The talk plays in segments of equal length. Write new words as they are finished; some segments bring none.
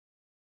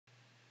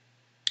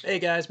Hey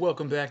guys,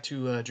 welcome back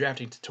to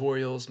Drafting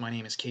Tutorials. My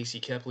name is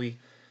Casey Kepley.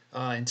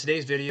 In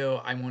today's video,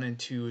 I wanted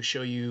to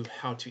show you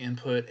how to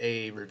input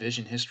a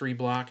revision history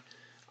block.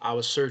 I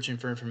was searching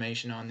for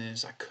information on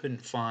this. I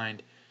couldn't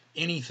find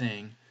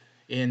anything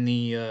in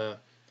the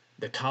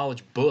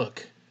college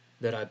book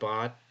that I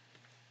bought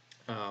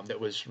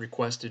that was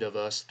requested of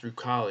us through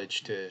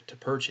college to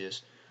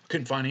purchase. I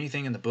couldn't find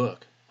anything in the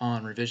book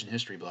on revision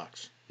history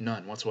blocks.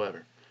 None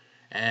whatsoever.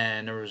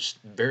 And there was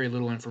very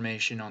little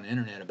information on the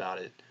internet about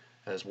it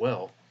as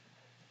well.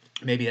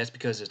 Maybe that's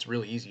because it's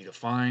really easy to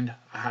find.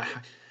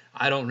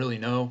 I don't really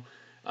know,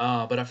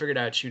 but I figured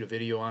I'd shoot a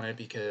video on it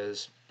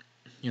because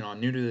I'm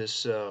new to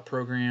this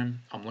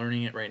program. I'm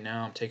learning it right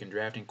now. I'm taking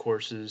drafting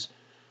courses.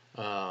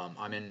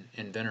 I'm in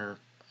Inventor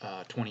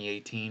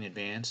 2018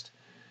 Advanced,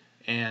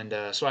 and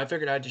so I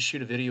figured I'd just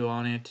shoot a video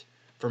on it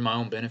for my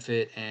own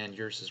benefit and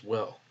yours as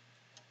well.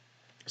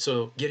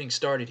 So getting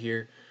started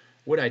here,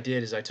 what I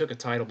did is I took a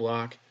title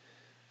block,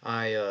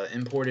 I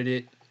imported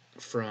it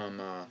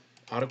from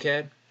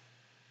AutoCAD,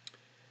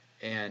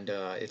 and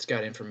it's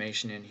got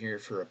information in here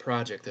for a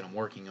project that I'm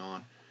working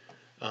on.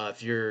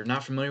 If you're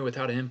not familiar with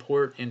how to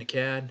import into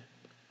CAD,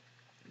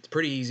 it's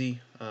pretty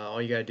easy.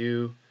 All you gotta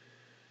do,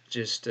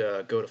 just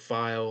go to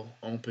File,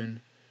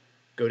 Open,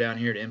 go down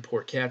here to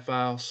Import CAD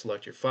File,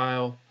 select your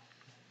file,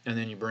 and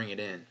then you bring it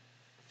in.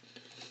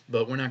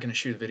 But we're not going to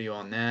shoot a video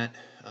on that.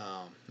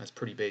 That's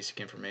pretty basic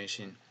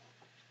information.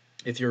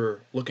 If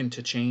you're looking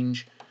to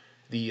change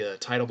the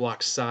title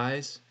block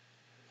size,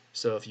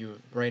 so if you,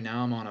 right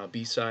now I'm on a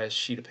B-size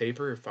sheet of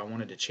paper, if I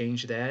wanted to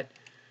change that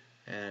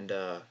and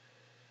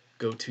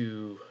go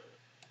to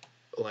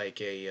like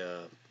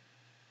a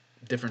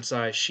different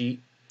size sheet,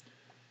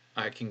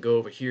 I can go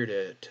over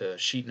here to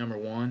sheet number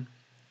 1.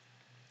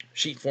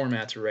 Sheet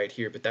formats are right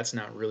here, but that's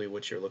not really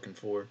what you're looking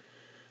for.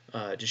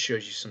 It just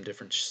shows you some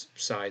different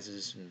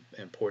sizes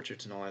and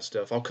portraits and all that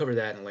stuff. I'll cover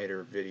that in a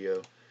later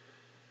video.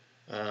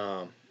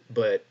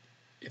 But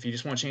if you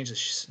just want to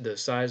change the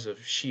size of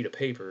sheet of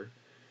paper,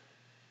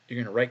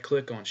 you're going to right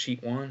click on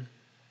sheet 1,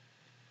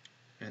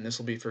 and this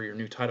will be for your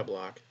new title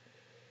block.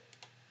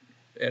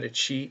 Edit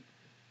sheet,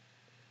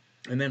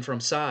 and then from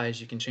size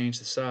you can change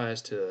the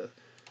size to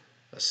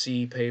a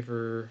C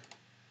paper,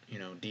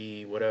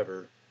 D,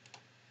 whatever,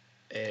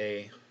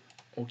 A.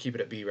 We'll keep it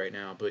at B right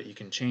now, but you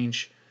can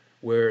change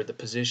where the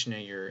position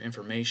of your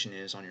information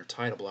is on your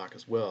title block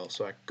as well.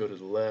 So I can go to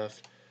the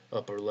left,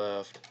 upper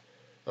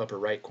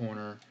right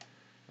corner.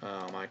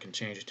 I can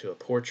change it to a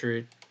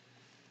portrait,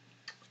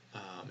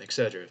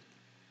 etc.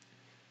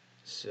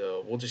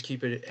 So we'll just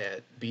keep it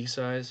at B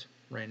size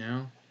right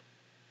now.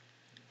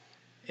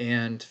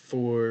 And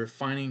for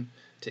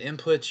to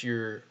input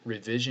your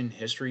revision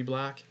history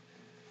block,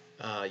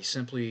 you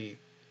simply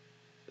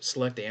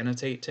select the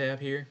Annotate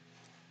tab here.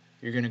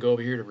 You're going to go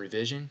over here to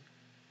Revision,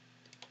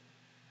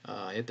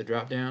 hit the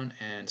drop down,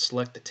 and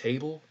select the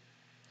table.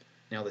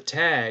 Now the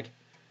tag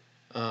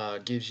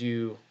gives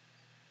you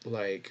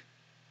like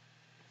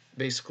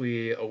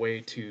basically a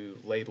way to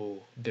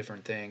label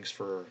different things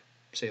for,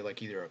 say,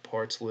 like either a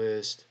parts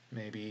list,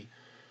 maybe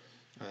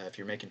if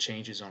you're making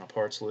changes on a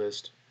parts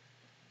list,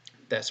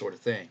 that sort of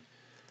thing.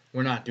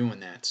 We're not doing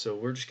that, so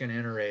we're just going to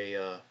enter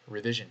a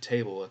revision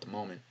table at the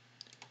moment,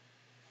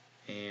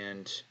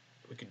 and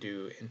we could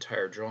do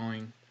entire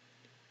drawing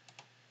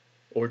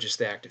or just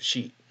the active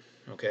sheet.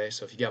 Okay,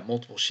 so if you got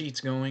multiple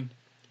sheets going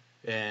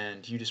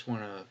and you just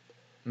want to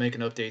make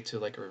an update to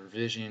like a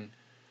revision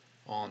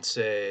on,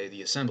 say,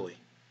 the assembly,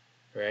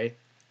 right?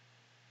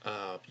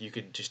 You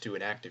could just do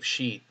an active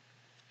sheet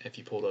if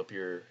you pulled up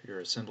your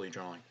assembly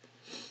drawing.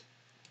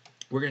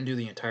 We're going to do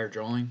the entire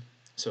drawing,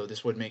 so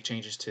this would make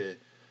changes to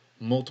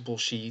multiple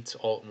sheets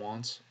all at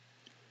once.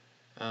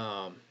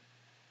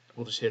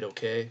 We'll just hit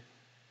OK,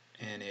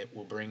 and it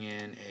will bring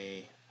in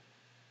a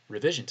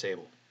revision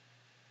table.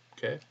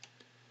 Okay.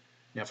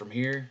 Now from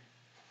here,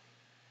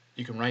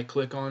 you can right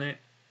click on it,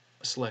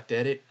 select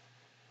Edit.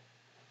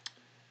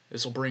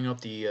 This will bring up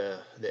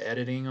the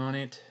editing on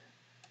it.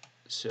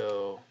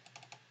 So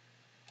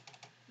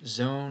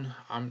zone,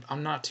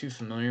 I'm not too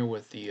familiar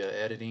with the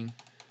editing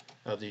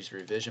of these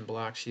revision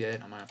blocks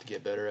yet. I might have to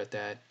get better at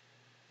that.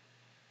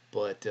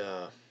 But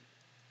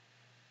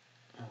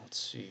let's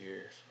see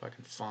here if I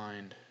can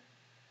find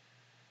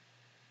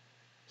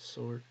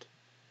sort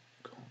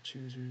column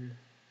chooser.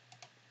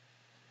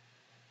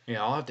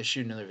 Yeah, I'll have to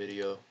shoot another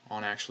video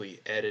on actually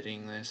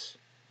editing this.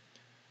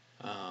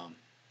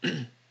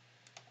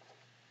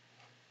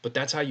 But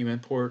that's how you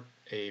import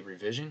a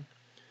revision.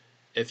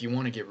 If you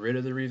want to get rid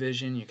of the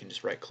revision, you can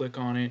just right click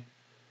on it,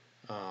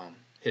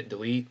 hit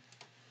delete.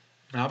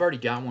 Now I've already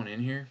got one in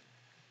here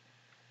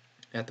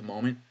at the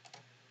moment.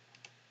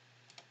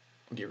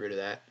 I'll get rid of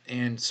that.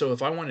 And so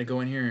if I wanted to go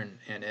in here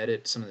and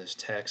edit some of this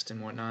text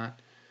and whatnot,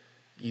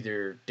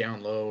 either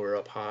down low or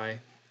up high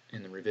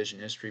in the revision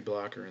history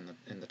block or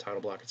in the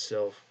title block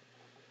itself,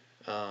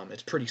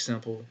 it's pretty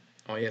simple.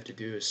 All you have to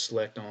do is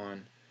select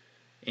on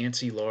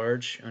ANSI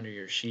large under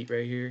your sheet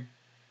right here,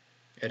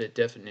 edit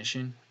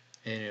definition,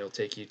 and it'll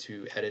take you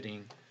to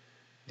editing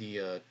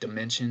the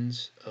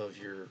dimensions of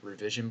your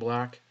revision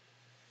block.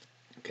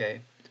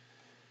 Okay.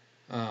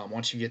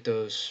 Once you get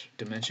those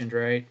dimensioned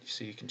right,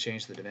 so you can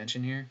change the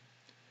dimension here.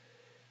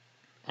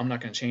 I'm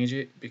not going to change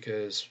it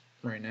because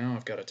right now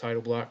I've got a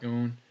title block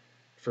going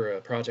for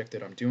a project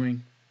that I'm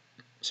doing.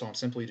 So I'm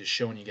simply just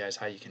showing you guys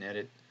how you can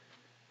edit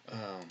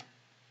um,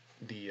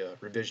 the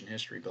revision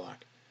history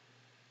block.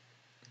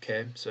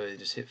 Okay, so you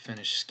just hit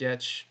finish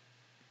sketch,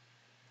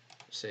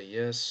 say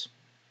yes,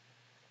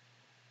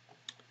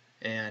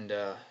 and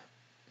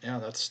yeah,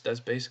 that's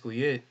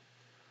basically it.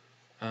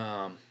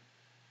 Um,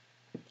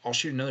 I'll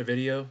shoot another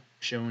video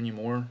showing you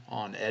more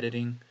on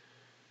editing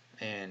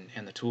and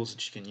the tools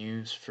that you can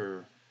use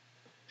for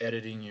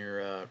editing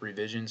your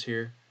revisions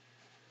here.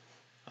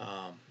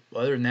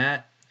 Other than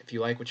that, if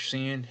you like what you're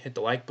seeing, hit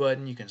the like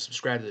button. You can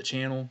subscribe to the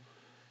channel,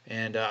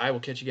 and I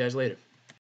will catch you guys later.